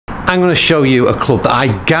I'm going to show you a club that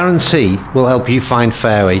I guarantee will help you find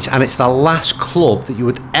fairways, and it's the last club that you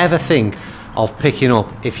would ever think of picking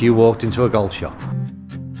up if you walked into a golf shop.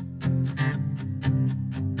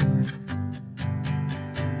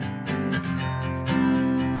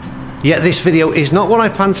 Yeah, this video is not what I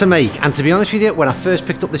planned to make, and to be honest with you, when I first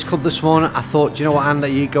picked up this club this morning, I thought, do you know what, Andy,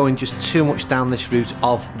 you're going just too much down this route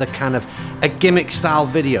of the kind of a gimmick style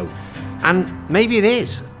video. And maybe it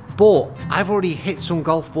is, but I've already hit some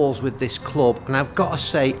golf balls with this club, and I've got to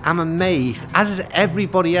say, I'm amazed, as is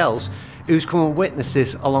everybody else who's come and witnessed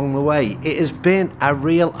this along the way. It has been a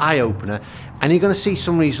real eye-opener, and you're going to see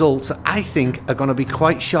some results that I think are going to be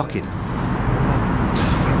quite shocking. It's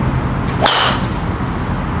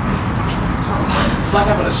like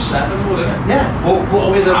having a 7 wood, isn't it? Yeah,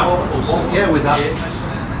 but with a powerful, yeah, with that,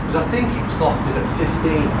 because I think it's lofted at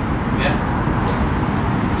 15. Yeah.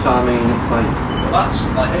 So I mean, it's like, well, that's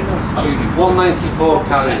like, hey, no, it's a junior. 194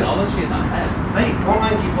 carry. Technology in that head. Mate,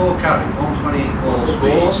 194 carry, 128 ball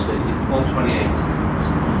speed, 128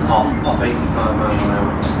 off 85 miles an hour.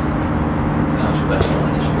 That's your best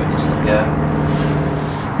one, you should witness that.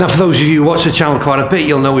 Yeah. Now, for those of you who watch the channel quite a bit,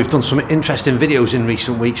 you'll know we've done some interesting videos in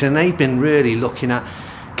recent weeks, and they've been really looking at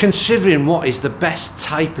considering what is the best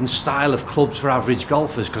type and style of clubs for average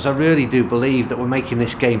golfers, because I really do believe that we're making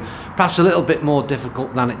this game perhaps a little bit more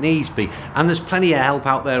difficult than it needs to be, and there's plenty of help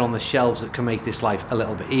out there on the shelves that can make this life a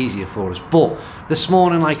little bit easier for us. But this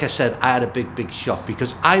morning, like I said, I had a big shock,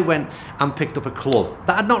 because I went and picked up a club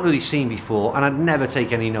that I'd not really seen before, and I'd never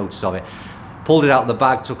take any notice of it. Pulled it out of the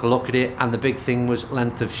bag, took a look at it, and the big thing was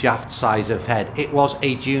length of shaft, size of head. It was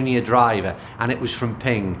a junior driver, and it was from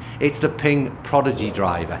Ping. It's the Ping Prodigy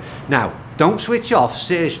driver. Now, don't switch off,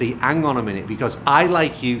 seriously, hang on a minute, because I,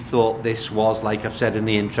 like you, thought this was, like I've said in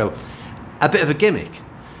the intro, a bit of a gimmick.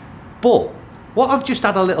 But what I've just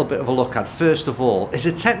had a little bit of a look at, first of all, is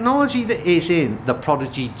the technology that is in the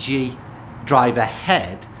Prodigy G driver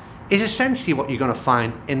head is essentially what you're going to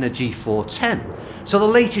find in the G410. So the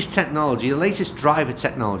latest technology, the latest driver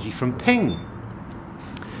technology from Ping.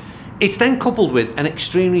 It's then coupled with an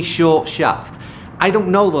extremely short shaft. I don't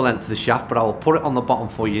know the length of the shaft, but I will put it on the bottom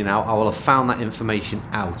for you now. I will have found that information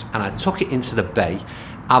out, and I took it into the bay.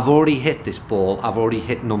 I've already hit this ball, I've already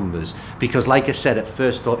hit numbers, because like I said, at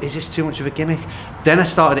first thought, is this too much of a gimmick? Then I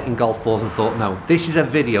started it in golf balls and thought, no, this is a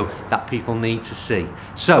video that people need to see.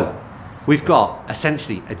 So we've got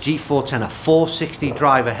essentially a G410, a 460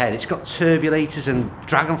 driver head. It's got turbulators and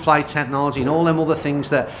dragonfly technology and all them other things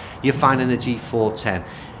that you find in a G410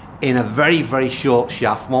 in a very short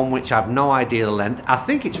shaft, one which I've no idea the length. I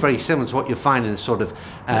think it's very similar to what you'll find in a sort of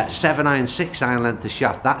 7-iron, 6-iron length of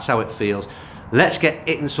shaft. That's how it feels. Let's get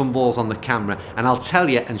hitting some balls on the camera, and I'll tell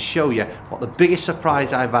you and show you what the biggest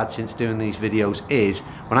surprise I've had since doing these videos is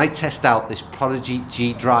when I test out this Prodigy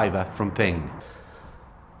G driver from Ping.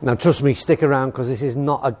 Now trust me, stick around, because this is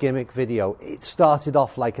not a gimmick video. It started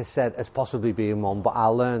off, like I said, as possibly being one, but I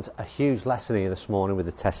learned a huge lesson here this morning with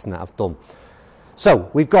the testing that I've done. So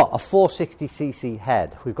we've got a 460cc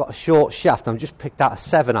head, we've got a short shaft. I've just picked out a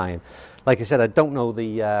 7-iron. Like I said, I don't know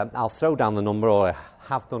the, I'll throw down the number, or I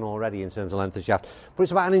have done already in terms of length of shaft, but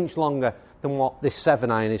it's about an inch longer than what this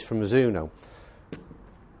 7-iron is from Mizuno.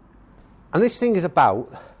 And this thing is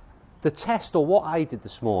about, the test, or what I did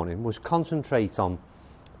this morning, was concentrate on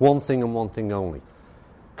one thing and one thing only: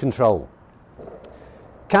 control.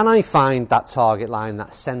 Can I find that target line,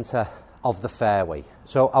 that centre of the fairway?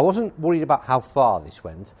 So I wasn't worried about how far this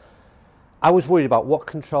went. I was worried about what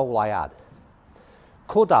control I had.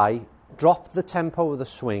 Could I drop the tempo of the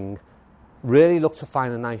swing, really look to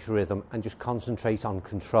find a nice rhythm, and just concentrate on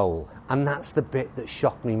control? And that's the bit that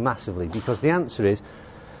shocked me massively, because the answer is,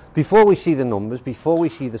 before we see the numbers, before we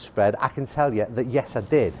see the spread, I can tell you that yes, I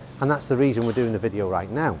did. And that's the reason we're doing the video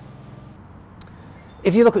right now.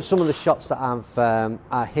 If you look at some of the shots that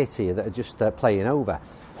I've hit here that are just playing over,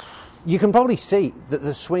 you can probably see that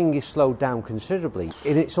the swing is slowed down considerably.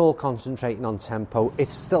 And it's all concentrating on tempo.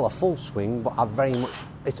 It's still a full swing, but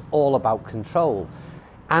it's all about control.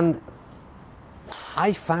 And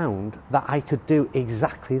I found that I could do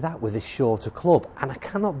exactly that with this shorter club. And I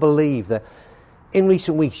cannot believe that in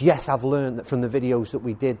recent weeks, yes, I've learned that from the videos that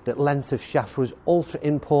we did, that length of shaft was ultra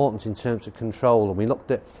important in terms of control, and we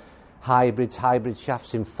looked at hybrid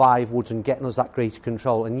shafts in 5 woods and getting us that greater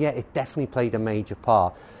control, and yeah, it definitely played a major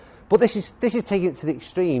part. But this is taking it to the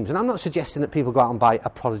extremes, and I'm not suggesting that people go out and buy a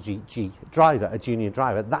Prodigy G driver, a junior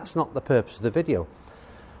driver. That's not the purpose of the video.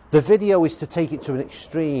 The video is to take it to an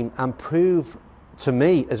extreme and prove to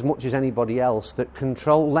me, as much as anybody else, that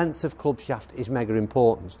control, length of club shaft is mega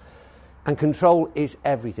important. And control is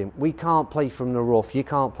everything. We can't play from the rough, you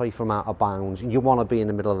can't play from out of bounds, you want to be in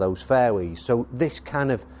the middle of those fairways. So this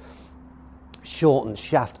kind of shortened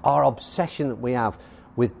shaft, our obsession that we have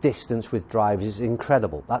with distance with drives is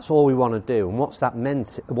incredible. That's all we want to do. And what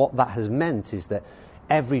that has meant is that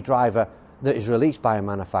every driver that is released by a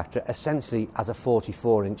manufacturer essentially has a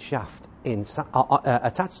 44-inch shaft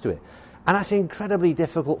attached to it. And that's incredibly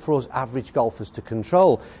difficult for us average golfers to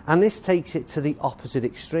control. And this takes it to the opposite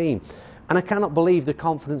extreme. And I cannot believe the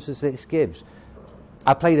confidence that this gives.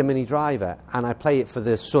 I played a mini driver, and I play it for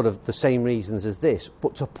the sort of the same reasons as this.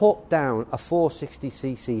 But to put down a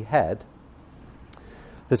 460cc head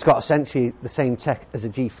that's got essentially the same tech as a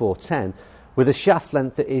G410 with a shaft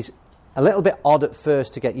length that is a little bit odd at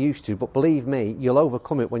first to get used to, but believe me, you'll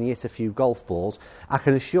overcome it when you hit a few golf balls. I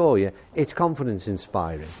can assure you, it's confidence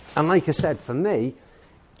inspiring. And like I said, for me,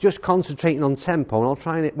 just concentrating on tempo, and I'll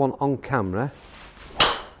try and hit one on camera.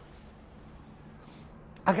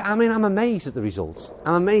 I mean, I'm amazed at the results.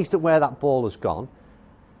 I'm amazed at where that ball has gone.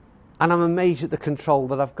 And I'm amazed at the control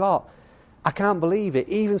that I've got. I can't believe it.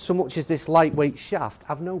 Even so much as this lightweight shaft,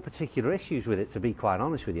 I've no particular issues with it, to be quite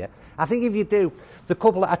honest with you. I think if you do, the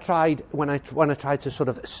couple that I tried when I tried to sort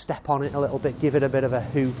of step on it a little bit, give it a bit of a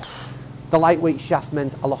hoof, the lightweight shaft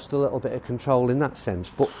meant I lost a little bit of control in that sense.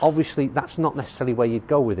 But obviously, that's not necessarily where you'd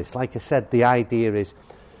go with this. Like I said, the idea is,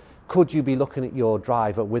 could you be looking at your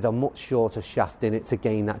driver with a much shorter shaft in it to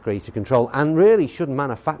gain that greater control? And really, should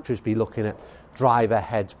manufacturers be looking at driver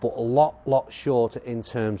heads, but a lot shorter in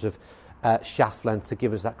terms of shaft length to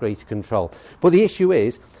give us that greater control. But the issue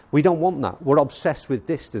is, we don't want that. We're obsessed with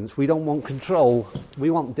distance. We don't want control. We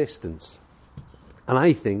want distance. And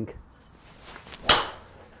I think,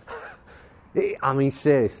 I mean,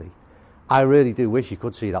 seriously, I really do wish you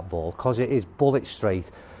could see that ball, because it is bullet straight,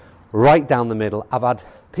 right down the middle. I've had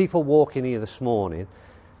people walk in here this morning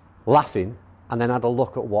laughing, and then had a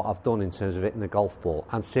look at what I've done in terms of hitting the golf ball.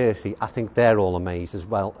 And seriously, I think they're all amazed as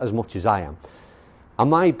well, as much as I am. And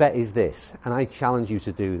my bet is this, and I challenge you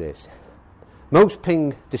to do this. Most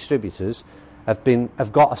Ping distributors have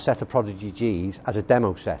got a set of Prodigy Gs as a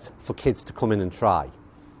demo set for kids to come in and try.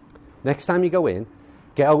 Next time you go in,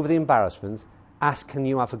 get over the embarrassment, ask, can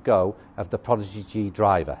you have a go of the Prodigy G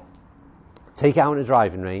driver? Take it out in a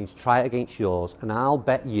driving range, try it against yours, and I'll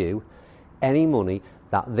bet you any money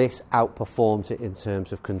that this outperforms it in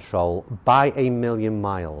terms of control by 1,000,000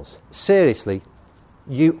 miles. Seriously,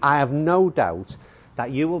 I have no doubt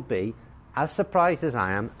that you will be as surprised as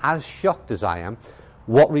I am, as shocked as I am,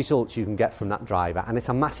 what results you can get from that driver. And it's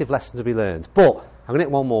a massive lesson to be learned. But I'm going to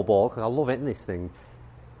hit one more ball, because I love hitting this thing.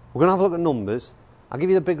 We're going to have a look at numbers. I'll give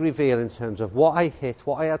you the big reveal in terms of what I hit,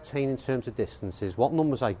 what I obtained in terms of distances, what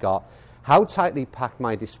numbers I got, how tightly packed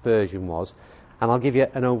my dispersion was, and I'll give you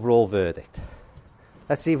an overall verdict.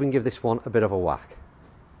 Let's see if we can give this one a bit of a whack.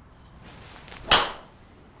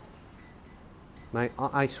 Mate,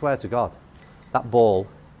 I swear to God, that ball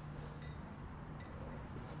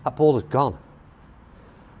has gone.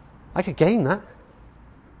 I could gain that.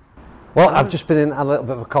 Well, I've just been in a little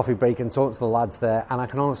bit of a coffee break and talked to the lads there, and I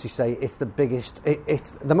can honestly say it's the biggest,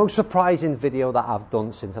 it's the most surprising video that I've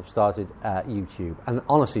done since I've started YouTube. And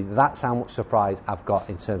honestly, that's how much surprise I've got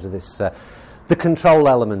in terms of this, the control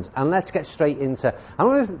element. And let's get straight into,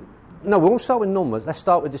 no, we won't start with numbers, let's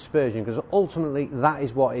start with dispersion, because ultimately that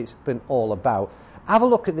is what it's been all about. Have a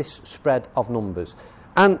look at this spread of numbers.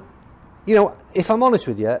 And, you know, if I'm honest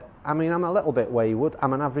with you, I mean, I'm a little bit wayward.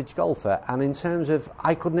 I'm an average golfer. And in terms of,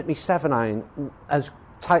 I couldn't hit me 7-iron as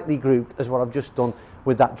tightly grouped as what I've just done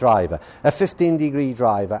with that driver. A 15-degree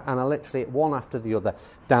driver, and I literally hit one after the other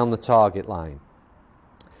down the target line.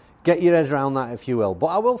 Get your head around that if you will. But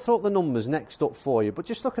I will throw up the numbers next up for you. But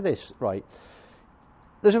just look at this, right?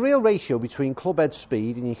 There's a real ratio between club head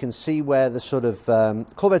speed, and you can see where the sort of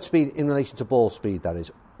club head speed in relation to ball speed, that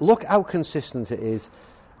is. Look how consistent it is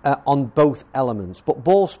on both elements. But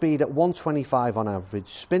ball speed at 125 on average,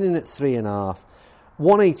 spinning at 3.5,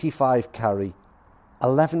 185 carry,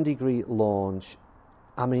 11-degree launch,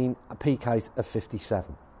 I mean, a peak height of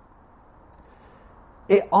 57.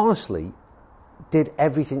 It honestly did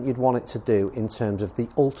everything you'd want it to do in terms of the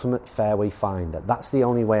ultimate fairway finder. That's the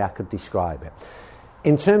only way I could describe it.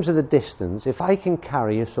 In terms of the distance, if I can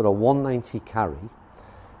carry a sort of 190 carry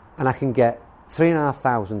and I can get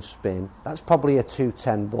 3,500 spin, that's probably a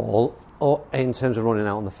 210 ball or in terms of running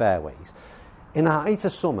out on the fairways. In the height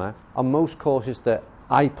of summer, on most courses that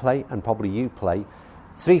I play and probably you play,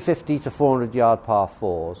 350 to 400 yard par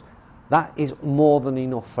fours, that is more than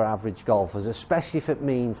enough for average golfers, especially if it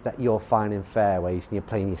means that you're finding fairways and you're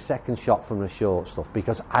playing your second shot from the short stuff,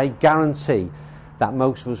 because I guarantee that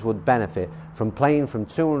most of us would benefit from playing from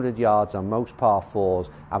 200 yards on most par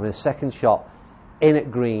fours, having a second shot in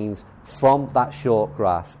at greens from that short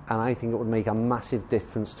grass, and I think it would make a massive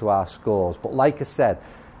difference to our scores. But like I said,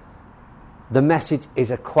 the message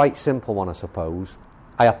is a quite simple one, I suppose.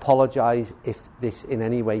 I apologise if this in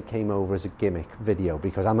any way came over as a gimmick video,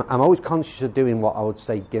 because I'm always conscious of doing what I would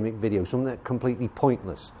say gimmick video, something that's completely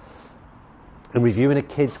pointless. And reviewing a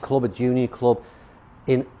kids club, a junior club,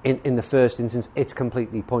 in the first instance, it's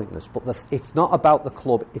completely pointless. But it's not about the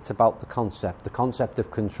club, it's about the concept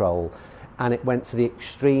of control. And it went to the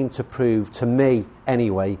extreme to prove, to me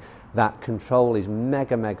anyway, that control is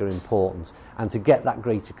mega important. And to get that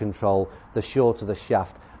greater control, the shorter the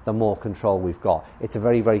shaft, the more control we've got. It's a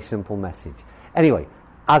very simple message. Anyway,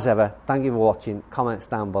 as ever, thank you for watching. Comments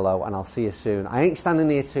down below, and I'll see you soon. I ain't standing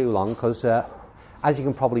here too long because, as you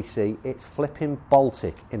can probably see, it's flipping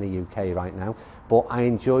Baltic in the UK right now. But I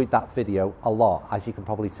enjoyed that video a lot, as you can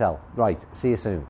probably tell. Right, see you soon.